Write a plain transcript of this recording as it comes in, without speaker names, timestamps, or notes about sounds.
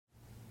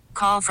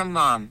Call from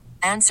mom.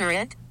 Answer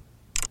it.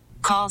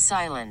 Call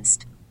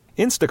silenced.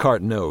 Instacart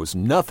knows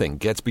nothing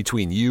gets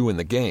between you and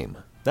the game.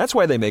 That's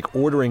why they make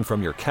ordering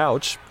from your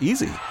couch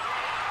easy.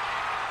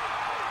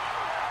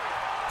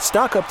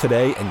 Stock up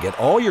today and get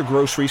all your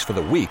groceries for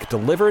the week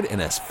delivered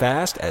in as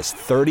fast as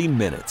 30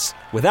 minutes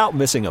without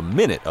missing a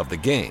minute of the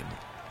game.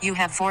 You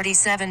have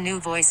 47 new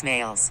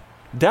voicemails.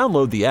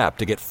 Download the app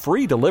to get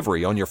free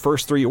delivery on your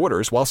first 3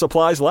 orders while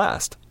supplies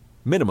last.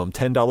 Minimum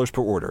 $10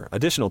 per order.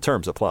 Additional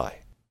terms apply.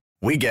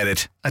 We get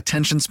it.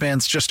 Attention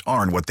spans just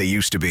aren't what they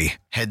used to be.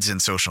 Heads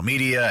in social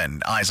media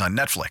and eyes on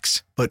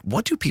Netflix. But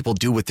what do people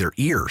do with their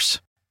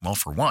ears? Well,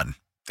 for one,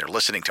 they're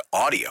listening to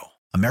audio.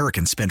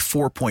 Americans spend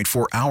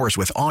 4.4 hours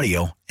with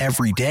audio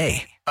every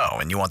day. Oh,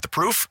 and you want the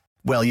proof?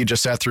 Well, you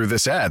just sat through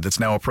this ad that's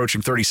now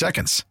approaching 30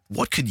 seconds.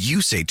 What could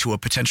you say to a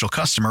potential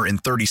customer in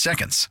 30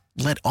 seconds?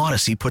 Let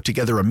Odyssey put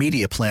together a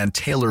media plan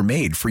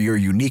tailor-made for your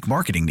unique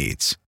marketing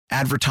needs.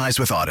 Advertise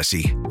with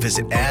Odyssey.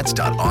 Visit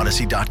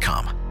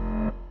ads.odyssey.com.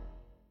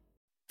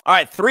 All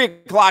right, 3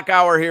 o'clock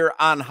hour here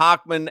on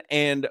Hochman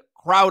and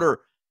Crowder.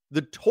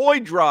 The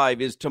toy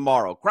drive is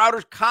tomorrow.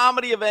 Crowder's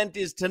comedy event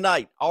is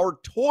tonight. Our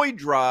toy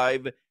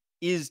drive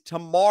is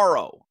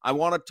tomorrow. I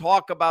want to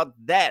talk about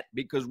that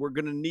because we're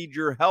going to need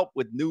your help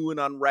with new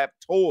and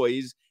unwrapped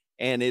toys,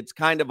 and it's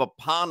kind of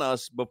upon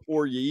us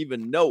before you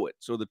even know it.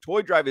 So the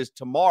toy drive is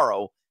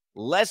tomorrow.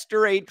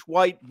 Lester H.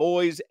 White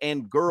Boys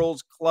and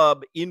Girls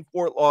Club in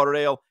Fort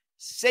Lauderdale.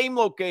 Same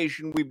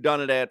location we've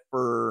done it at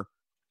for...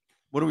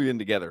 What have we been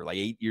together? Like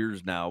 8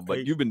 years now,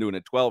 but you've been doing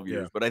it 12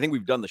 years. Yeah. But I think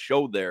we've done the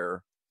show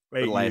there for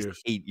the last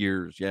 8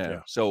 years.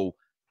 Yeah. So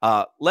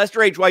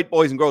Lester H. White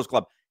Boys and Girls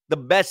Club. The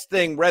best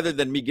thing, rather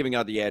than me giving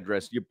out the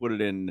address, you put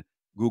it in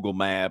Google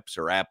Maps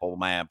or Apple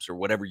Maps or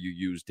whatever you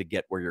use to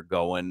get where you're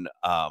going.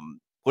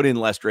 Put in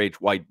Lester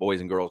H. White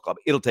Boys and Girls Club.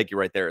 It'll take you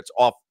right there. It's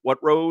off what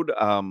road?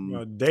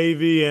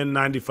 Davie and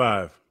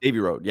 95. Davie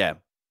Road, yeah.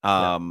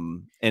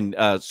 And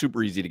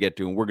super easy to get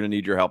to. And we're going to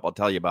need your help. I'll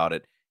tell you about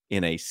it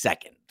in a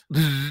second.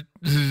 It's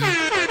a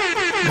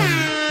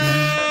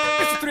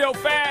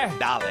 305.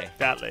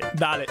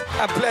 Dale.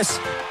 God bless.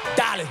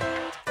 Dale.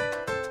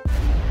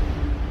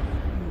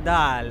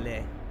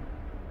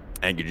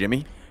 Thank you,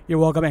 Jimmy. You're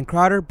welcome. And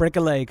Crowder, break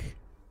a leg.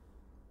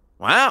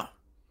 Wow.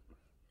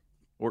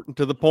 Working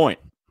to the point.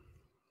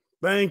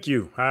 Thank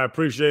you. I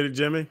appreciate it,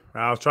 Jimmy.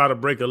 I'll try to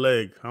break a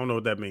leg. I don't know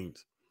what that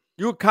means.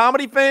 You a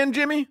comedy fan,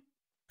 Jimmy?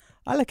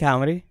 I like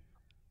comedy.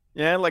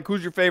 Yeah, like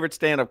who's your favorite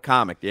stand-up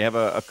comic? Do you have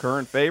a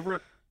current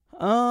favorite?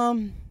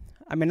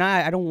 I mean,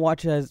 I don't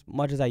watch as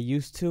much as I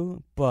used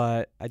to,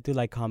 but I do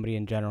like comedy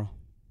in general.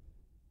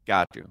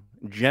 Got you.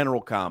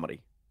 General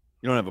comedy.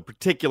 You don't have a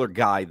particular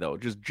guy, though.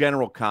 Just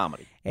general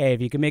comedy. Hey,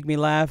 if you can make me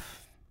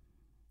laugh,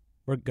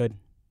 we're good.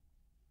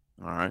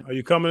 All right. Are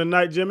you coming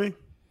tonight, Jimmy?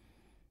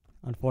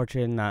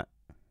 Unfortunately, not.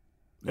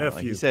 Well,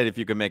 like he said if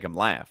you can make him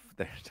laugh.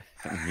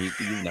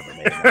 You've never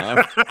made him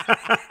laugh.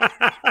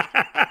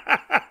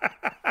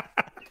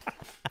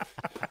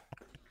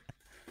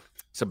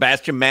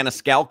 Sebastian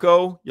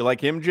Maniscalco, you like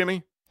him,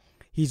 Jimmy?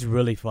 He's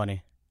really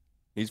funny.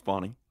 He's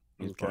funny.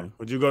 Funny.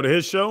 Would you go to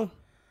his show?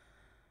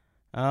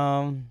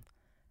 Because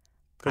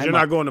you're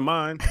not going to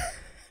mine.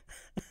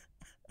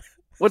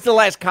 What's the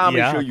last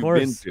comedy show you've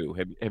been to?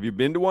 Have you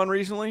been to one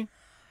recently?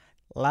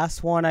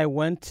 Last one I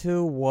went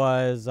to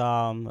was it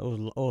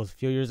was a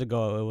few years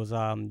ago. It was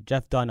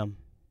Jeff Dunham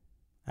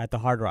at the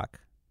Hard Rock.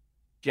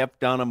 Jeff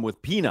Dunham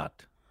with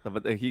Peanut.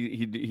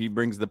 He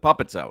brings the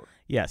puppets out.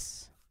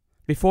 Yes.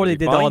 Before they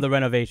did all the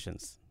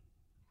renovations.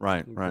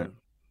 Right.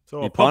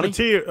 So a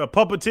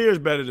puppeteer is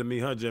better than me,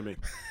 huh, Jimmy?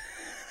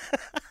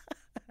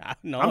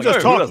 No, I'm just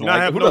talking.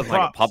 Who doesn't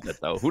like a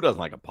puppet, though? Who doesn't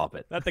like a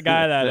puppet? That's the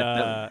guy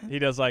that he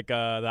does like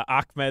the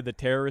Ahmed, the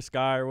terrorist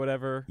guy or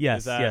whatever.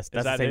 Yes, that's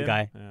the same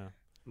guy. Yeah.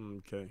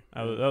 Okay.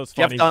 That was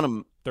funny. Jeff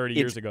Dunham, 30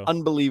 years ago.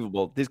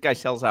 Unbelievable. This guy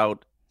sells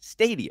out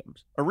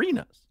stadiums,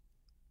 arenas.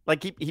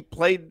 Like he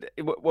played.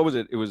 What was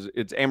it?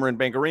 It's Amarin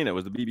Bank Arena. It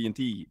was the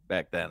BB&T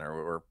back then,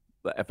 or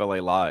the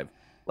FLA Live.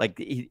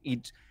 Like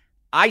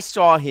I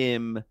saw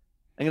him.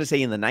 I'm going to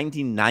say in the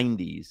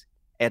 1990s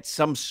at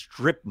some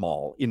strip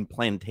mall in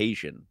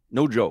Plantation.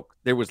 No joke.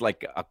 There was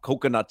like a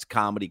Coconuts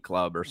Comedy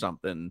Club or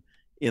something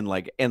and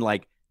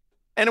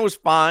it was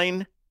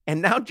fine.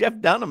 And now Jeff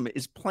Dunham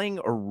is playing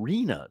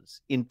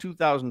arenas in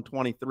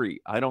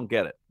 2023. I don't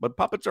get it, but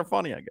puppets are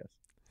funny, I guess.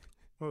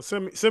 Well,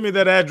 send me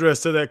that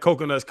address to that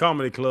Coconuts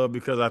Comedy Club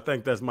because I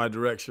think that's my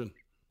direction.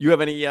 You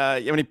have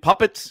any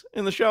puppets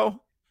in the show?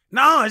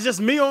 No, it's just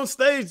me on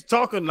stage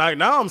talking. Like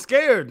now, I'm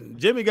scared.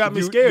 Jimmy got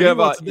me scared. You have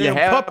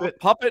a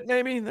puppet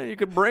maybe that you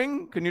could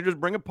bring? Can you just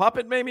bring a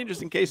puppet maybe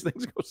just in case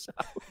things go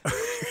south?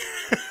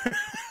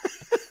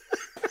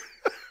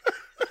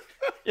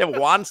 You have a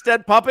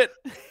Wanstead puppet?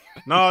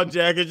 No,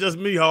 Jack, it's just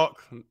me,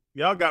 Hawk.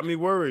 Y'all got me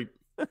worried.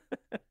 Look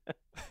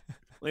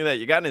at that.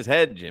 You got in his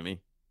head,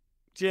 Jimmy.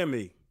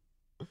 Jimmy.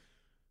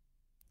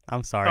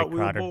 I'm sorry,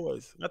 Crowder. We were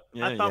boys.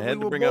 I thought we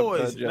were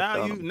boys.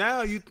 Now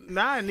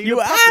I need you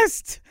a puppet.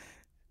 asked.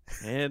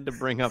 I had to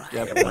bring up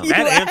Jeff Dunham. You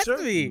That asked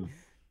answer? me.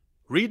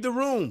 Read the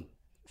room.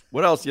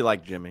 What else you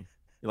like, Jimmy?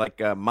 You like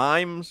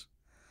mimes?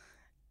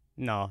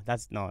 No,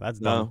 that's dumb.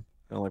 No,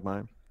 I don't like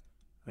mimes.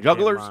 I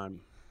Jugglers? can't mime.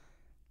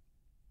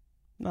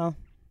 No.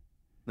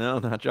 No,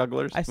 not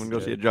jugglers. I You want to go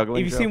see- see a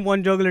juggling If you've show? seen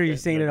one juggler, you've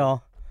seen it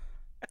all.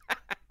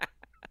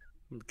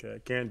 Okay, I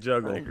can't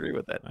juggle. I agree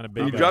with that. Not a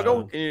big You guy.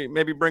 juggle? Can you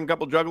maybe bring a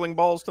couple juggling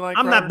balls tonight?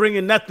 I'm Crowder? not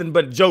bringing nothing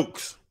but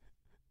jokes.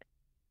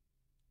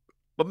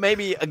 But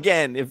maybe,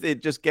 again, if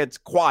it just gets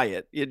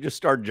quiet, you just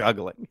start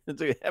juggling.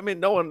 I mean,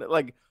 no one,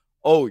 like,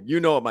 oh,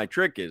 you know what my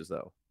trick is,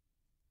 though.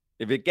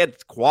 If it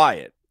gets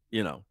quiet,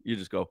 you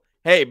just go,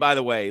 hey, by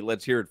the way,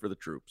 let's hear it for the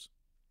troops.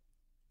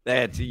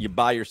 You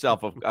buy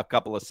yourself a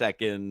couple of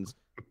seconds.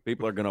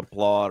 People are going to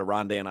applaud.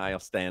 Aronde and I will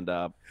stand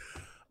up.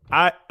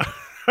 I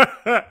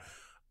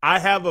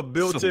have a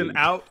built-in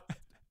out.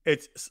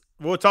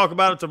 We'll talk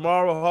about it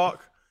tomorrow,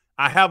 Hawk.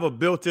 I have a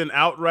built-in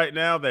out right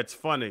now that's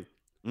funny.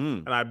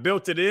 And I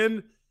built it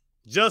in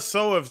just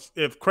so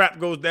if crap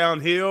goes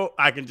downhill,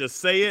 I can just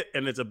say it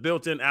and it's a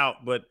built-in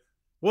out. But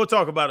we'll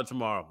talk about it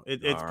tomorrow.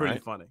 It's pretty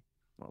funny.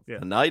 Well, Yeah.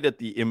 Tonight at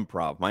the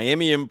Improv,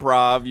 Miami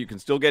Improv. You can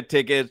still get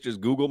tickets. Just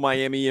Google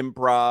Miami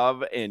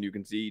Improv, and you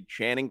can see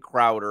Channing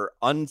Crowder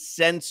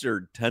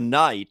uncensored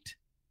tonight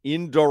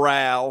in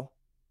Doral.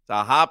 It's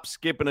a hop,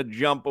 skip, and a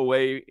jump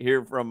away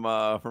here from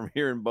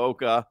here in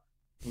Boca.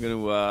 I'm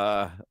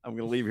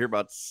gonna leave here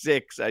about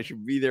 6. I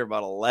should be there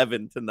about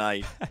 11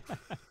 tonight.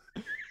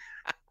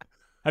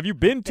 Have you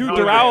been to Oh,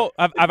 Doral?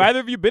 Have either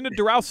of you been to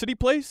Doral City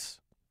Place?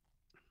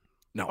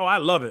 No. Oh, I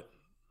love it.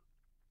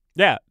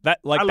 Yeah, that's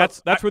I-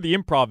 where the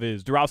Improv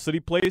is. Doral City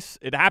Place.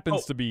 It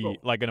happens Oh, to be oh.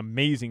 like an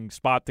amazing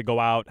spot to go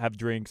out, have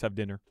drinks, have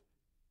dinner.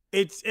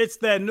 It's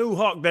that new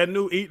Hawk, that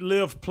new eat,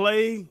 live,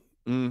 play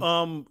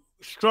Mm.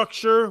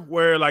 structure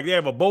where like they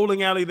have a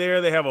bowling alley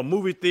there, they have a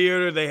movie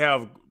theater, they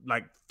have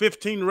like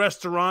 15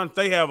 restaurants,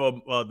 they have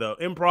the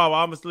Improv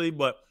obviously,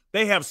 but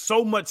they have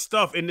so much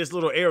stuff in this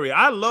little area.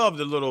 I love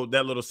that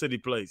little city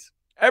place.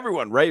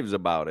 Everyone raves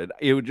about it.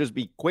 It would just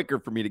be quicker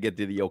for me to get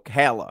to the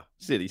Ocala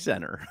City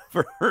Center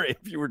for if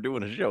you were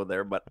doing a show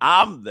there. But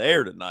I'm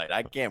there tonight.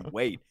 I can't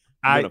wait.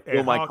 I'm going to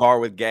fill my car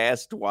with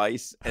gas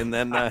twice, and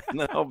then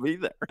I'll be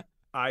there.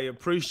 I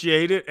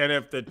appreciate it. And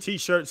if the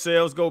T-shirt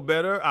sales go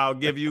better, I'll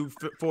give you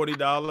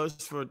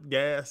 $40 for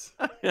gas.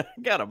 I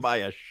got to buy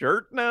a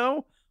shirt now?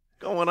 What's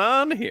going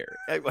on here?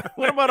 Hey,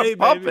 what about Hey, a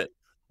puppet? baby.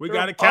 We You're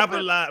got a to puppet?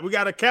 capitalize. We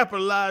got to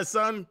capitalize,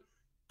 son.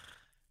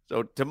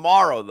 So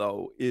tomorrow,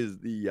 though, is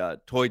the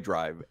toy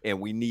drive,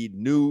 and we need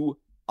new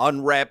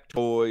unwrapped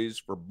toys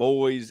for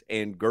boys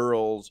and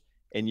girls,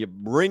 and you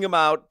bring them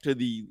out to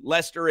the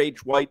Lester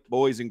H. White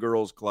Boys and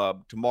Girls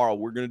Club tomorrow.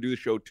 We're going to do the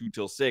show 2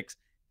 till 6.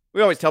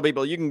 We always tell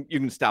people you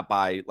can stop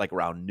by like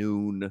around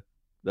noon.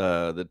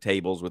 The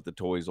tables with the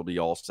toys will be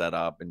all set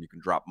up, and you can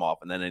drop them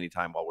off, and then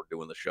anytime while we're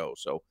doing the show.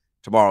 So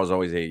tomorrow is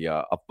always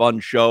a fun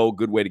show,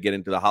 good way to get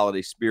into the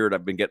holiday spirit.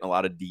 I've been getting a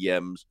lot of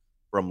DMs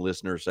from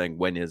listeners saying,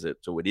 when is it?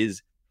 So it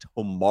is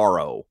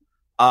tomorrow.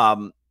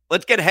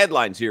 Let's get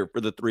headlines here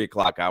for the 3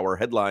 o'clock hour.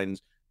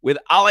 Headlines with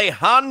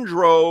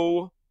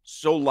Alejandro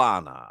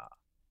Solana.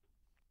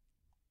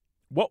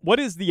 What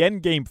is the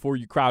end game for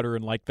you, Crowder,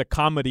 in like the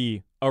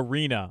comedy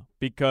arena?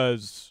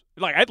 Because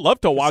like I'd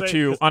love to watch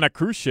you on a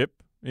cruise ship,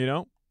 you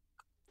know?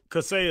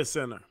 Kaseya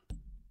Center.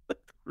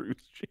 Cruise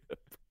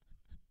ship.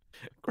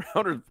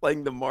 Crowder's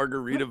playing the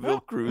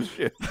Margaritaville cruise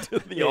ship to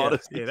the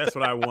Odyssey. Yeah, that's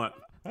what I want.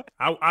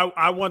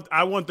 I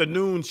want the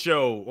noon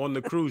show on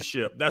the cruise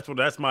ship.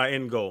 That's my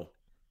end goal.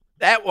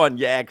 That one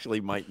you actually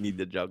might need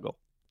to juggle.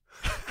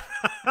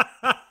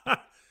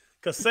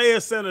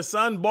 Kaseya Center,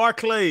 son.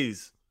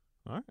 Barclays.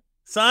 All right.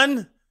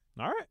 Son.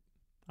 All right.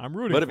 I'm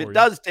rooting But if for it you.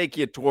 does take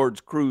you towards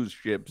cruise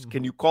ships,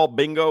 can you call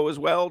bingo as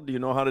well? Do you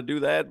know how to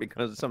do that?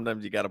 Because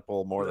sometimes you got to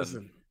pull more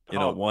than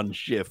one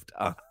shift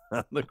on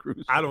the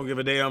cruise. I don't give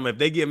a damn if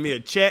they give me a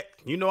check.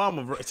 You know I'm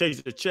gonna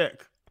chase the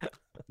check.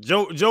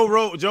 Joe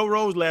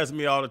Rose laughs at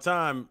me all the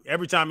time.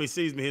 Every time he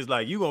sees me, he's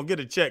like, "You gonna get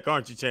a check,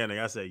 aren't you, Channing?"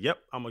 I say, "Yep,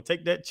 I'm gonna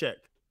take that check."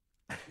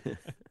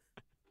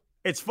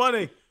 It's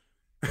funny.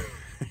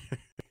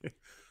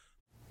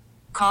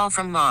 Call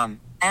from mom.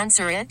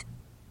 Answer it.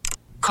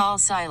 Call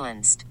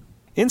silenced.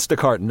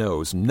 Instacart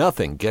knows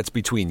nothing gets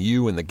between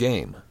you and the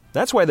game.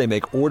 That's why they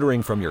make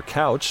ordering from your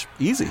couch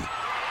easy.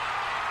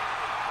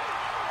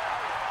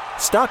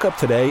 Stock up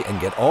today and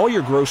get all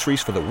your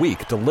groceries for the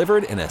week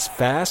delivered in as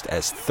fast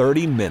as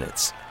 30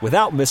 minutes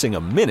without missing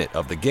a minute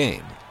of the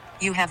game.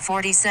 You have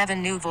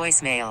 47 new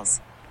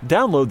voicemails.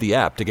 Download the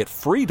app to get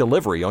free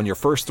delivery on your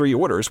first 3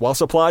 orders while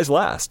supplies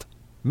last.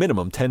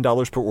 Minimum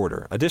 $10 per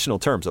order. Additional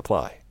terms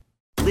apply.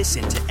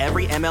 Listen to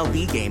every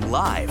MLB game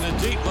live. In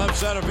the deep left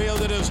center field,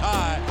 it is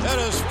high, it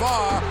is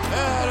far,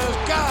 it is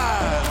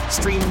gone.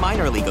 Stream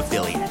minor league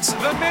affiliates.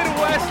 The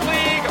Midwest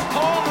League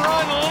home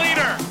run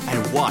leader.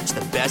 And watch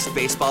the best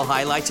baseball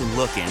highlights and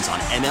look-ins on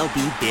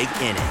MLB Big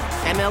Inning.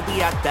 MLB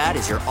At Bat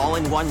is your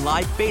all-in-one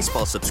live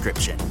baseball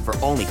subscription for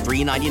only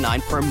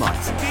 $3.99 per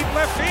month. Deep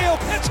left field,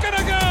 it's gonna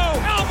go.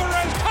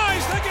 Alvarez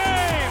ties the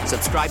game.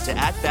 Subscribe to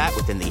At Bat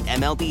within the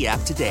MLB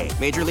app today.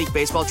 Major League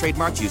Baseball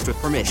trademarks used with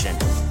permission.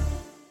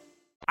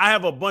 I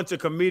have a bunch of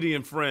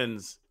comedian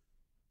friends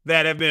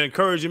that have been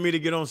encouraging me to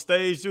get on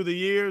stage through the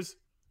years.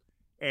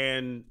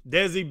 And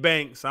Desi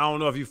Banks, I don't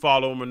know if you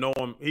follow him or know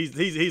him.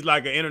 He's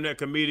like an internet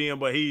comedian,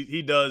 but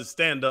he does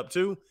stand-up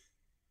too.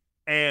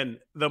 And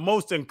the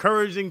most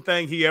encouraging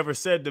thing he ever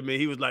said to me,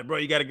 he was like, bro,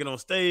 you got to get on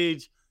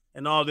stage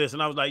and all this.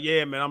 And I was like,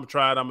 yeah, man, I'm going to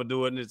try it. I'm going to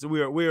do it.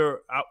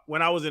 And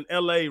when I was in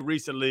L.A.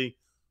 recently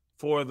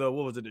for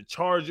the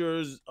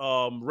Chargers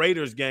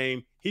Raiders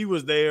game, he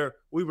was there.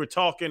 We were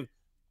talking.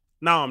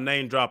 Now I'm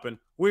name dropping.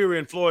 We were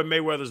in Floyd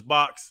Mayweather's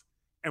box,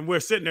 and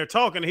we're sitting there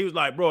talking. And he was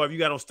like, bro, have you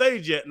got on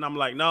stage yet? And I'm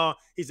like, no.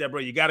 He said,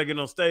 bro, you got to get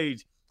on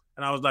stage.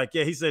 And I was like,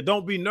 yeah. He said,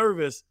 don't be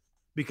nervous,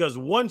 because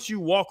once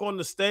you walk on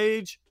the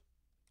stage,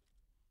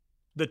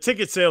 the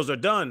ticket sales are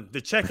done.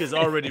 The check is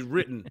already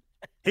written.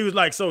 He was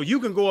like, so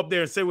you can go up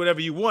there and say whatever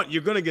you want.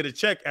 You're going to get a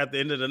check at the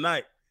end of the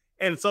night.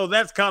 And so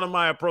that's kind of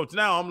my approach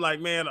now. I'm like,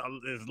 man,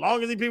 as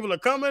long as these people are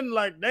coming,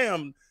 like,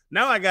 damn,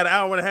 now I got an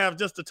hour and a half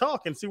just to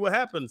talk and see what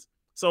happens.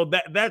 So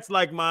that's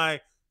like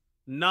my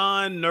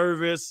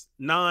non-nervous,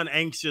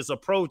 non-anxious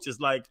approach.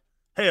 Is like,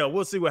 hell,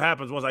 we'll see what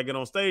happens once I get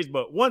on stage.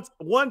 But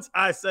once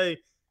I say,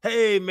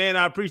 hey, man,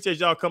 I appreciate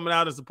y'all coming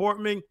out and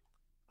supporting me,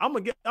 I'm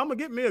gonna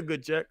get me a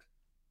good check.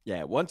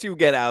 Yeah, once you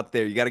get out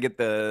there, you got to get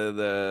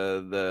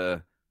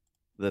the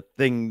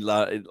thing.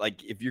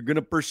 Like, if you're going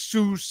to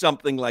pursue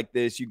something like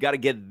this, you got to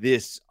get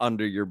this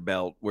under your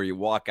belt, where you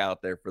walk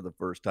out there for the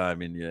first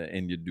time and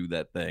you do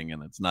that thing.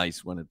 And it's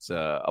nice when it's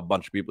a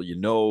bunch of people you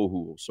know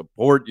who will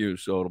support you.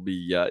 So it'll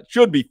be it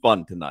should be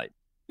fun tonight.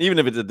 Even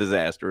if it's a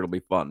disaster, it'll be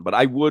fun. But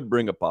I would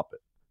bring a puppet.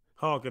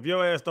 Hawk, if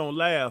your ass don't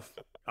laugh,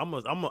 I'm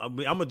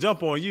gonna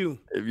jump on you.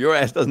 If your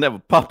ass doesn't have a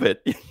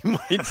puppet, you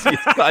might see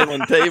a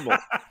silent table.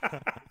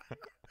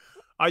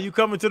 Are you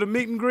coming to the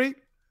meet and greet?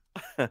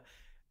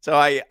 So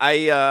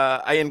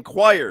I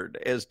inquired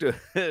as to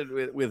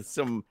with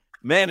some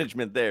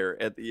management there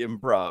at the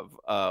Improv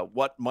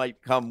what might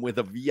come with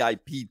a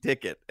VIP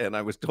ticket, and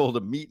I was told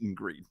a meet and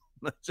greet.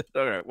 I said,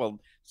 all right, well,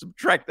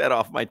 subtract that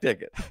off my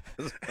ticket.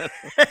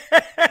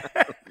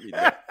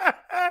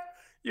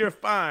 You're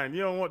fine.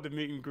 You don't want the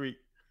meet and greet.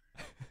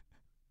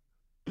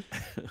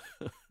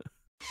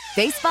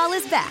 Baseball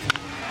is back,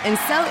 and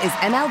so is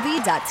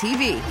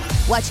MLB.tv.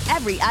 Watch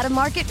every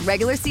out-of-market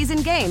regular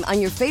season game on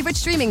your favorite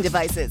streaming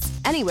devices,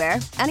 anywhere,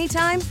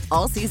 anytime,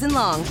 all season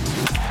long.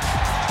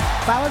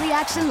 Follow the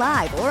action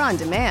live or on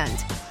demand.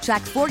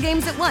 Track 4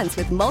 games at once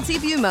with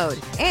multi-view mode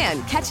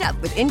and catch up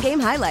with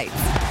in-game highlights.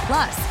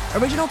 Plus,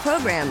 original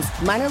programs,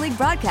 minor league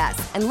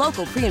broadcasts, and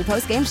local pre- and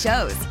post-game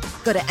shows.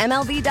 Go to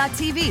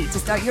MLB.tv to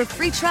start your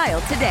free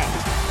trial today.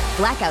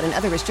 Blackout and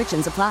other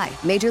restrictions apply.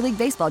 Major League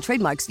Baseball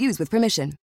trademarks used with permission.